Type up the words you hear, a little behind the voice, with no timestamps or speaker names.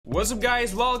What's up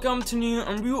guys, welcome to new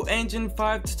Unreal Engine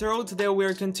 5 tutorial. Today we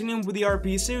are continuing with the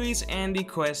RPG series and the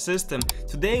quest system.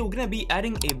 Today we're gonna be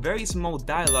adding a very small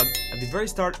dialogue at the very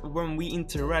start when we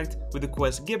interact with the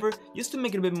quest giver, just to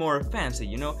make it a bit more fancy,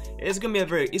 you know. It's gonna be a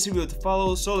very easy video to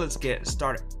follow, so let's get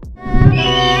started.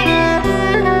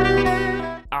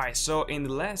 Alright, so in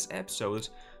the last episodes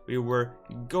we were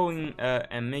going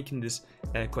and making this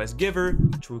quest giver,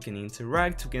 which we can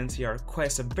interact. We can see our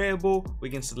quests available, we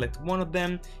can select one of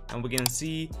them, and we can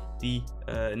see the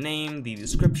name, the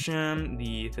description,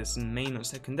 if it's main or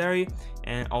secondary,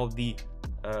 and all the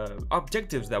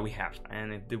objectives that we have,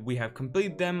 and if we have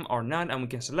completed them or not. And we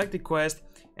can select the quest,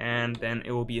 and then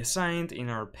it will be assigned in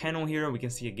our panel here. We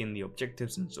can see again the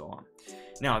objectives and so on.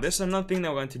 Now there's another thing that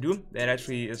we're going to do that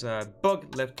actually is a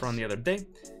bug left from the other day.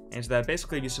 Is that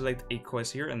basically if you select a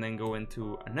quest here and then go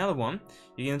into another one,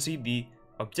 you can see the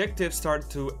objectives start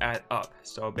to add up.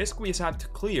 So basically we just have to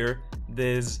clear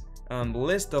this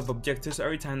list of objectives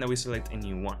every time that we select a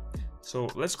new one. So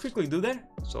let's quickly do that.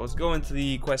 So let's go into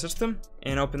the quest system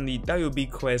and open the WB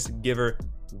quest giver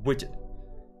widget.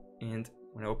 And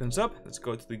when it opens up, let's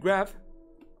go to the graph.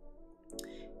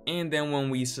 And then when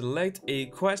we select a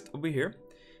quest over here,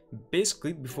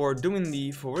 basically before doing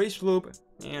the for each loop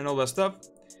and all that stuff,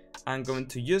 I'm going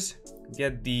to just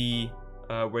get the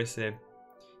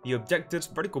the objectives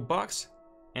vertical box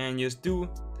and just do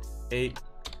a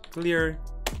clear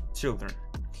children,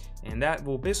 and that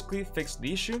will basically fix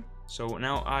the issue. So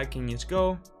now I can just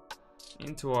go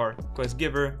into our quest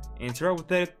giver, interact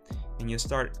with it, and you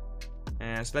start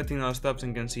selecting those stuff,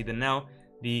 and you can see that now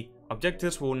the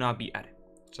objectives will not be added.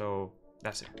 So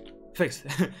that's it, fixed.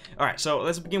 Alright, so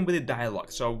let's begin with the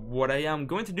dialogue. So what I am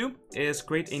going to do is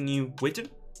create a new widget.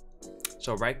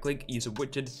 So right click, use a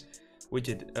widget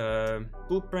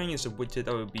blueprint, use a widget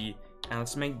that would be, and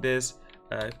let's make this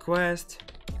quest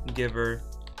giver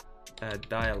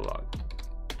dialogue,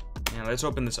 and let's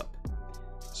open this up.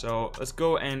 So let's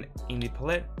go and in the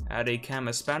palette add a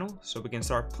canvas panel so we can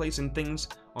start placing things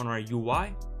on our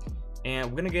UI, and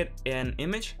we're gonna get an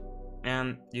image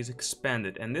and just expand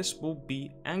it, and this will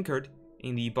be anchored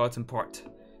in the bottom part.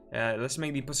 Let's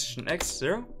make the position X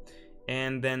 0.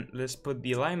 And then let's put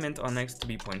the alignment on X to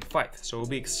be 0.5, so it will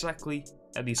be exactly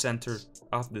at the center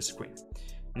of the screen.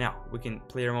 Now we can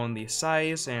play around the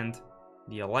size and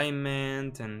the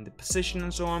alignment and the position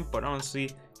and so on, but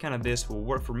honestly kind of this will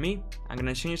work for me. I'm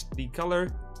gonna change the color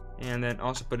and then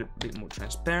also put it a bit more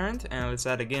transparent, and let's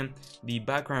add again the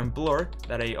background blur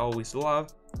that I always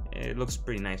love. It looks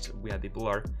pretty nice. We have the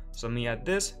blur, so let me add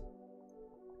this.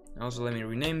 Also let me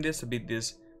rename this to be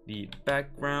the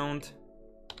background.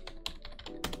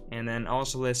 And then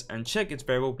also let's uncheck its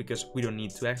variable because we don't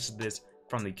need to access this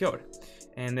from the code.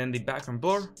 And then the background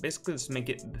blur, basically let's make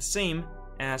it the same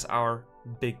as our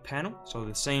big panel, so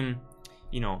the same,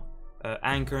 you know,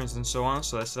 anchors and so on.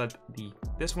 So let's let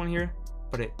this one here,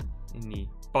 put it in the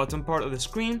bottom part of the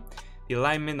screen. The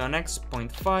alignment on X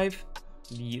 0.5,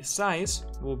 the size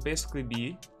will basically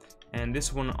be, and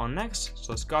this one on X,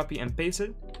 so let's copy and paste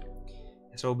it,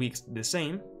 so it'll be the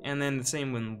same. And then the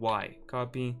same with Y,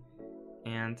 copy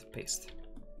and paste.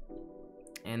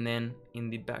 And then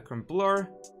in the background blur,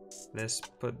 let's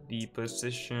put the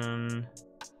position,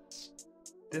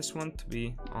 this one to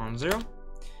be on 0,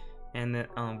 and then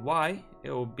on Y it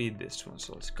will be this one.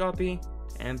 So let's copy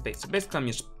and paste. So basically I'm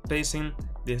just pasting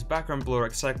this background blur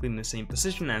exactly in the same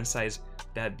position and size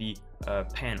that the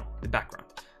panel, the background.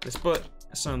 Let's put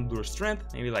some blur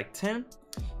strength, maybe like 10,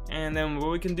 and then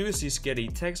what we can do is just get a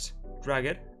text, drag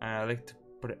it. I like to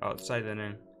put it outside and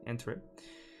then enter it,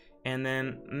 and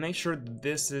then make sure that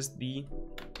this is the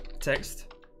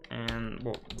text, and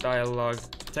well, dialogue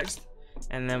text,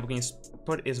 and then we can just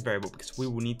put its variable because we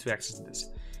will need to access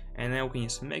this, and then we can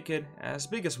just make it as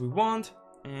big as we want,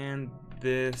 and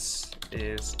this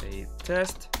is a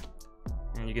test,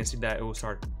 and you can see that it will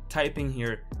start typing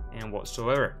here and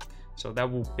whatsoever. So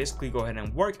that will basically go ahead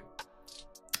and work.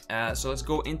 So let's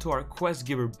go into our quest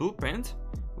giver blueprint,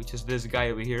 which is this guy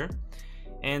over here.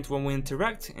 And when we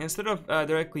interact, instead of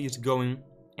directly just going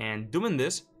and doing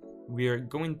this, we are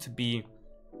going to be,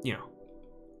 you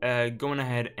know, going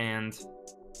ahead and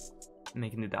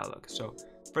making the dialogue. So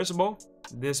first of all,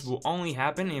 this will only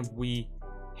happen if we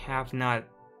have not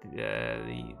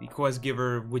the quest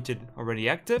giver widget already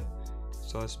active.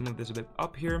 So let's move this a bit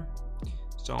up here.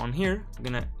 So on here, I'm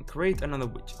gonna create another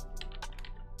widget.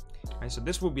 Alright, so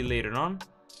this will be later on.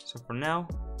 So for now,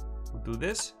 we'll do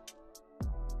this.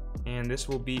 And this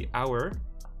will be our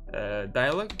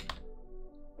dialogue,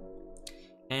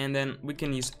 and then we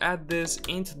can just add this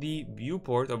into the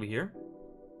viewport over here,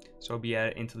 so it'll be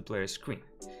added into the player screen.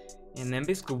 And then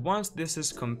basically once this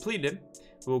is completed,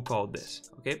 we'll call this.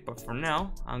 Okay, but for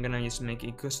now, I'm gonna just make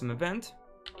a custom event,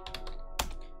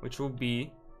 which will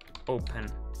be open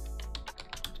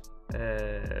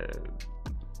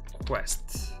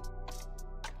quests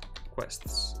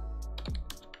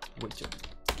widget.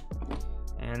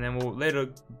 And then we'll later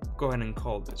go ahead and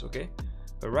call this, okay?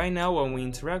 But right now, when we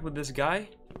interact with this guy,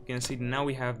 you can see now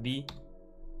we have the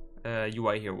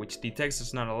UI here, which the text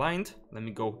is not aligned. Let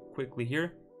me go quickly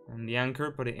here and the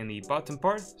anchor, put it in the bottom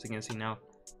part, so you can see now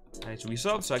it's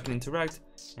resolved, so I can interact,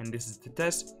 and this is the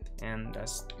test, and that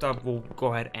stuff will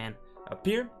go ahead and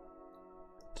appear.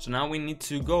 So now we need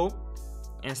to go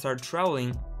and start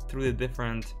traveling through the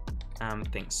different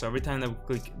things. So every time that we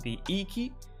click the E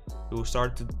key, it will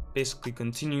start to basically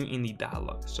continue in the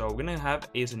dialogue. So we're gonna have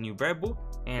is a new variable,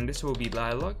 and this will be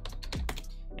dialogue,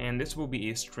 and this will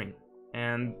be a string,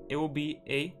 and it will be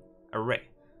a array.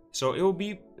 So it will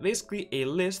be basically a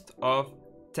list of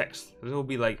text. It will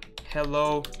be like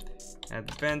hello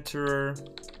adventurer.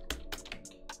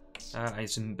 I'm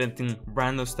just inventing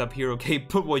random stuff here. Okay,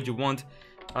 put what you want.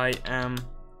 I am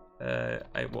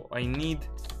I need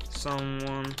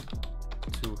someone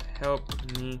to help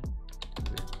me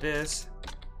with this.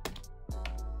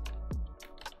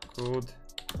 Could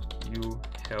you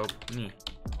help me?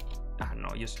 No,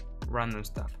 just random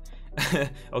stuff.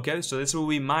 Okay, so this will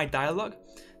be my dialogue.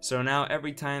 So now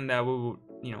every time that we will,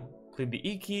 click the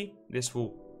E key, this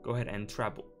will go ahead and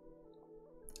travel.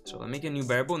 So I'll make a new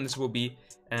variable, and this will be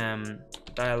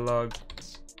dialogue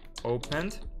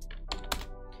opened,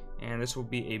 and this will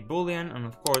be a boolean, and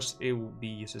of course it will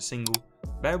be just a single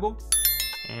variable.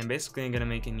 And basically I'm gonna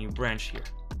make a new branch here.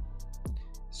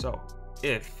 So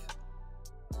if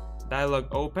dialogue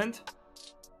opened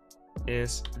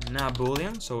is not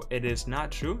boolean, so it is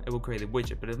not true, it will create a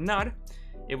widget. But if not,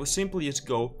 it will simply just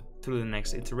go through the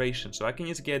next iteration. So I can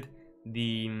just get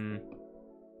the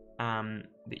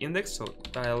index, so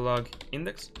dialogue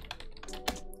index,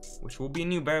 which will be a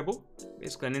new variable,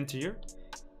 basically an integer,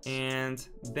 and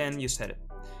then you set it.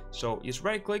 So just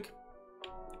right click,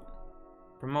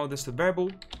 promote this to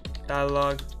variable,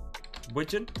 dialogue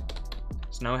widget.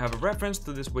 So now we have a reference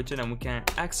to this widget, and we can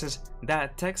access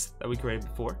that text that we created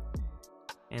before.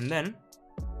 And then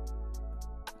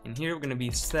in here we're going to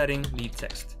be setting the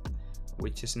text,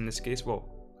 which is in this case,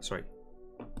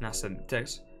 not setting the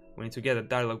text. We need to get a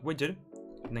dialog widget,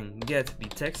 and then get the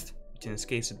text, which in this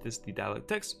case it is the dialog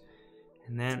text,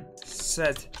 and then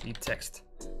set the text.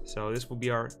 So this will be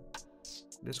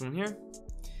this one here.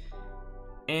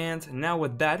 And now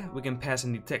with that, we can pass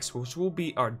in the text, which will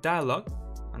be our dialog,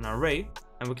 an array,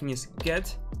 and we can just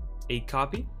get a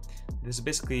copy. This is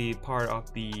basically part of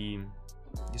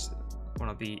one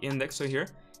of the index here,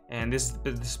 and this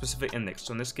is the specific index.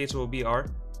 So in this case, it will be our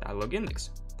dialog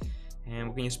index, and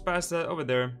we can just pass that over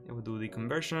there. It will do the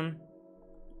conversion,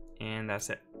 and that's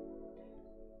it.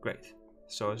 Great.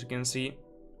 So as you can see,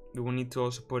 we will need to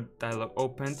also put dialog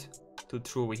opened to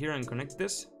true over here and connect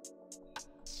this.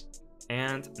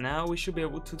 And now we should be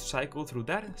able to cycle through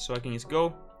that. So I can just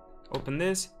go open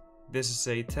this. This is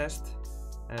a test.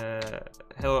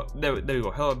 Hello, there we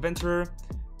go. Hello adventurer.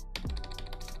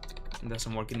 It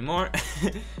doesn't work anymore.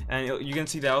 And you can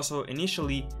see that also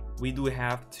initially we do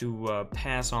have to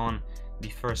pass on the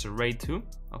first array too.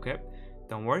 Okay,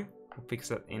 don't worry, we'll fix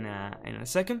that in a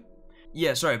second.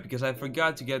 Yeah, sorry, because I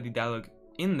forgot to get the dialog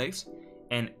index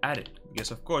and add it,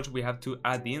 because of course we have to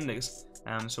add the index.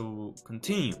 So we'll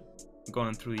continue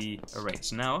going through the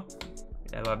arrays. Now,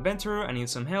 hello adventurer, I need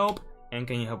some help, and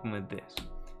can you help me with this?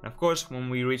 And of course, when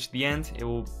we reach the end, it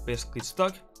will basically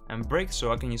stuck and break.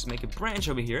 So I can just make a branch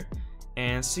over here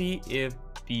and see if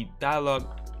the dialog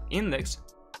index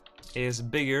is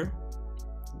bigger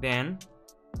than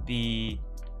the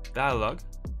dialog,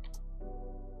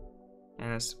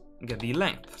 and let's get the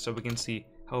length so we can see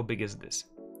how big is this.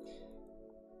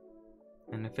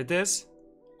 And if it is,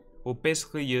 we'll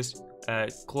basically just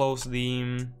close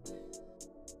the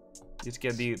just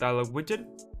get the dialog widget,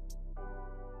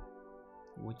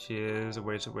 which is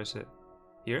where is it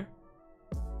here,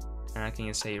 and I can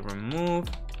just say remove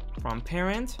from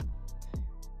parent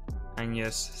and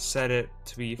just set it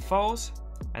to be false.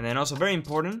 And then also very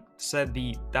important, set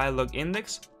the dialog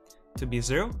index to be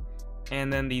 0,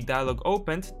 and then the dialog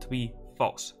opened to be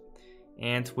false.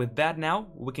 And with that, now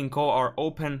we can call our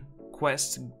open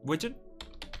quest widget,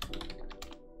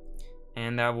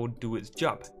 and that will do its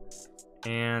job.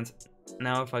 And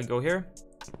now if I go here,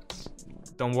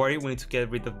 don't worry, we need to get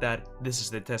rid of that. This is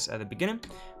the test at the beginning,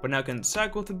 but now I can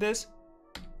cycle through this,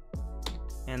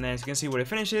 and then as you can see where it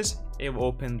finishes, it will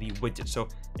open the widget. So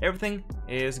everything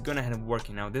is gonna end up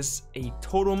working. Now this is a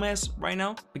total mess right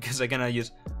now because I cannot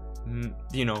just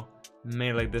you know, made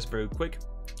it like this very quick.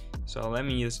 So let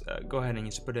me just go ahead and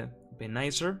just put it a bit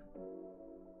nicer.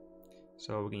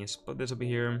 So we can just put this over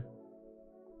here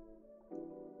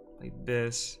like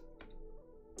this,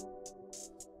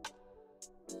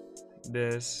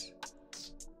 this,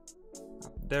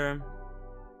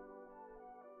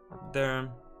 up there,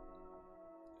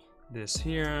 this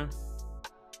here,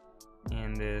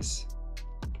 and this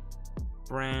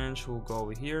branch will go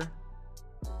over here.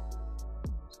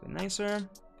 It's a bit nicer,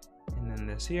 and then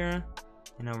this here,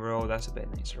 and overall that's a bit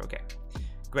nicer. Okay,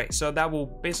 great. So that will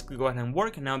basically go ahead and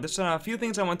work. Now there's a few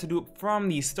things I want to do from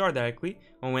the start directly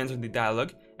when we enter the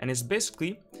dialog, and it's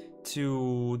basically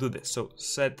to do this. So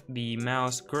set the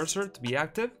mouse cursor to be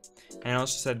active, and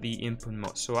also set the input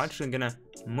mode. So actually I'm gonna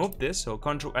move this, so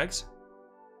Ctrl X,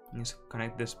 and just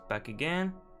connect this back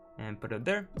again and put it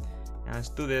there. And let's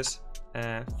do this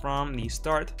from the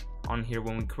start on here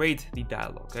when we create the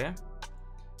dialog, okay?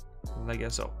 Like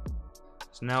so.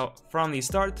 So now from the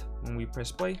start, when we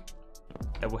press play,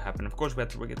 that will happen. Of course we have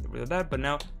to get rid of that, but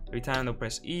now every time they'll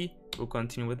press E, we'll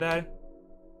continue with that,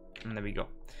 and there we go.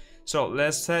 So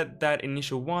let's set that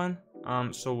initial one.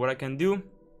 So what I can do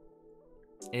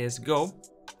is go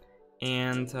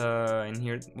and in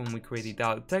here when we create the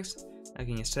dialog text, I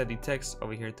can just set the text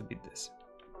over here to be this.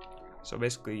 So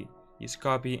basically just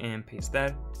copy and paste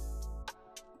that.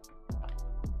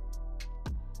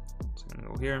 So I'm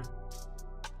gonna go here,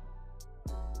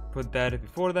 put that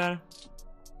before that,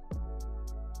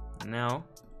 and now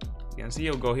you can see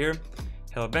it'll go here,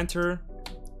 help enter,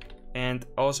 and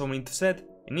also we need to set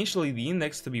initially the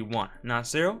index to be 1, not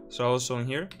 0. So also in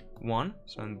here 1,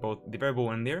 so in both the variable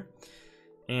and there.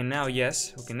 And now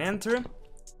yes, we can enter.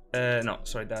 No,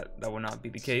 sorry, that will not be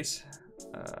the case.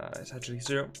 It's actually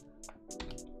 0.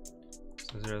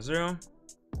 So 0 0.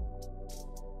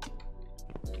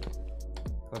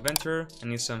 Click enter. I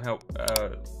need some help.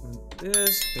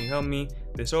 This can you help me.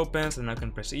 This opens, and I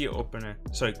can press E, open it.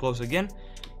 Sorry, close again,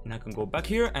 and I can go back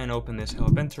here and open this.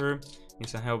 Help enter. Need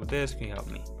some help with this. Can you help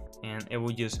me? And it will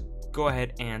just go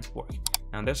ahead and work.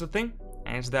 Now there's the thing,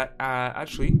 and it's that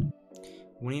actually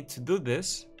we need to do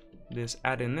this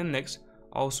add an index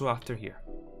also after here.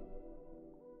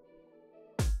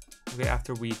 Okay,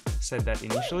 after we set that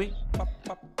initially.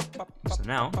 So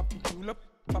now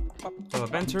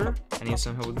I'll enter. I need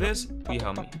some help with this. Will you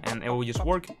help me? And it will just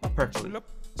work perfectly.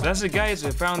 So that's it, guys.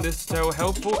 If you found this tutorial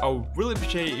helpful, I would really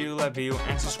appreciate you like the video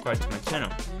and subscribe to my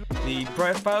channel. The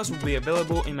project files will be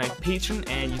available in my Patreon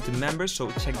and YouTube members,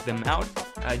 so check them out.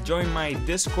 Join my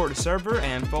Discord server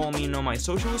and follow me on all my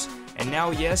socials. And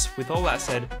now, yes, with all that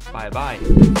said, bye bye.